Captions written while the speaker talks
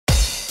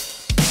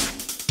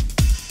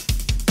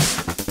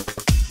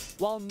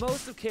While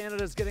most of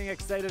Canada is getting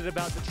excited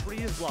about the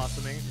trees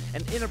blossoming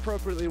and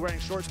inappropriately wearing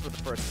shorts for the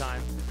first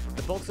time,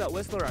 the folks at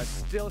Whistler are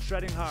still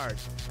shredding hard.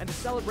 And to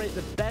celebrate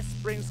the best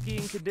spring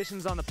skiing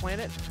conditions on the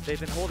planet,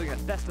 they've been holding a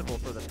festival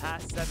for the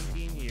past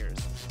 17 years.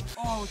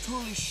 Oh, we're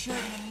totally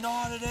shedding the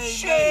gnaw today,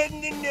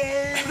 shedding the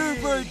gnaw!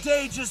 Bluebird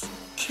Day, just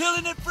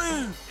killing it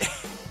through!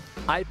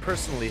 I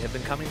personally have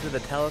been coming to the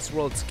TELUS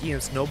World Ski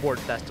and Snowboard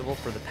Festival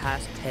for the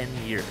past 10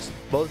 years,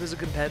 both as a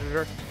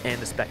competitor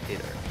and a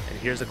spectator. And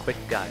here's a quick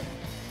guide.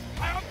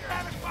 I hope you're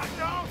having fun,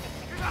 Joe,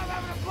 because I'm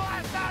having a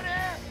blast out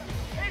here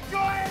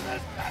enjoying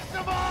this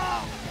festival!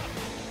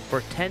 For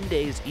 10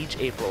 days each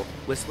April,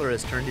 Whistler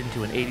has turned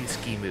into an 80s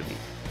ski movie.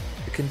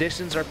 The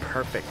conditions are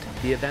perfect,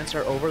 the events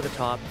are over the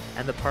top,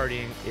 and the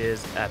partying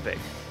is epic.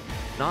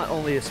 Not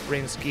only is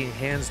spring skiing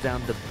hands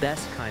down the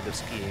best kind of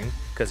skiing,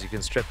 because you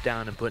can strip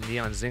down and put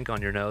neon zinc on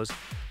your nose,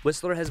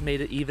 Whistler has made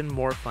it even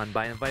more fun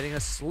by inviting a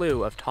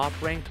slew of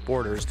top-ranked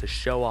boarders to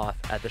show off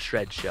at the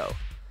Shred Show.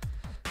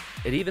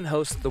 It even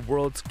hosts the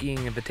World Skiing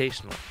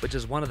Invitational, which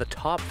is one of the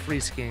top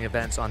free skiing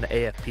events on the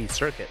AFP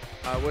circuit.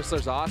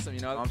 Whistler's awesome, you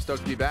know, I'm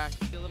stoked to be back.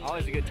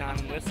 Always a good time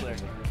in Whistler.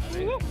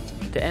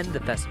 To end the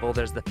festival,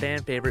 there's the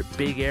fan favorite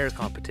Big Air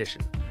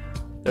competition.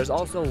 There's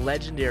also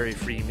legendary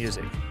free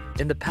music.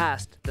 In the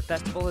past, the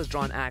festival has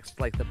drawn acts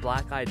like the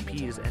Black Eyed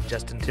Peas and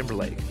Justin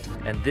Timberlake.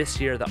 And this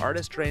year, the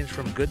artists range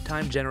from Good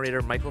Time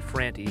generator Michael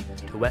Franti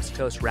to West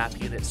Coast rap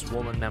unit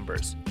Swollen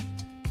Members.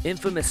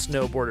 Infamous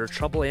snowboarder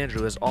Trouble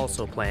Andrew is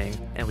also playing,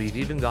 and we've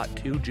even got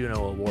 2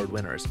 Juno Award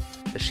winners,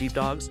 the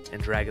Sheepdogs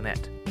and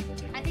Dragonette.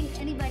 I think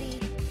anybody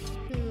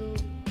who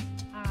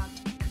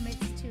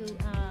commits to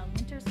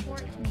winter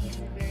sport, to me, it's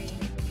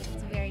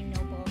a very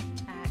noble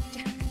act.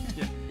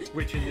 Yeah,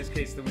 which in this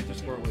case, the winter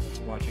sport was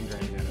watching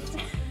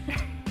Dragonette.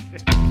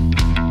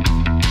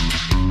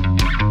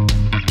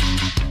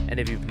 And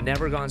if you've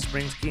never gone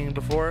spring skiing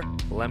before,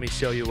 let me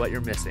show you what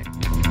you're missing.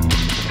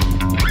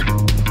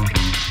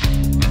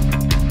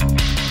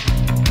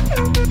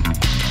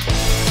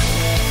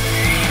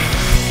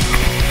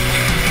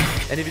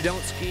 And if you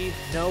don't ski,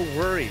 no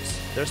worries.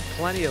 There's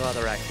plenty of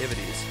other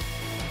activities.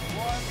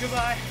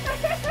 Goodbye.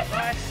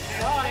 Bye.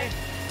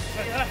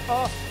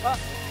 Bye.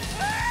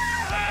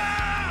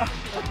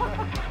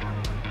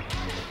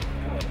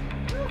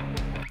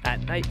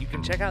 At night, you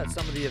can check out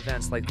some of the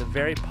events like the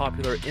very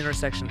popular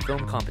Intersection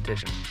Film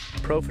Competition,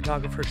 Pro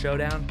Photographer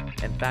Showdown,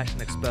 and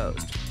Fashion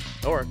Exposed.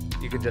 Or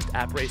you can just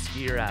après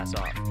ski your ass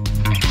off.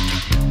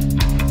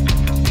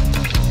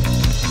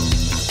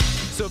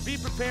 So be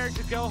prepared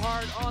to go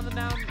hard on the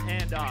mountain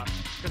and off.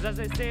 Because as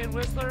they say in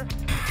Whistler,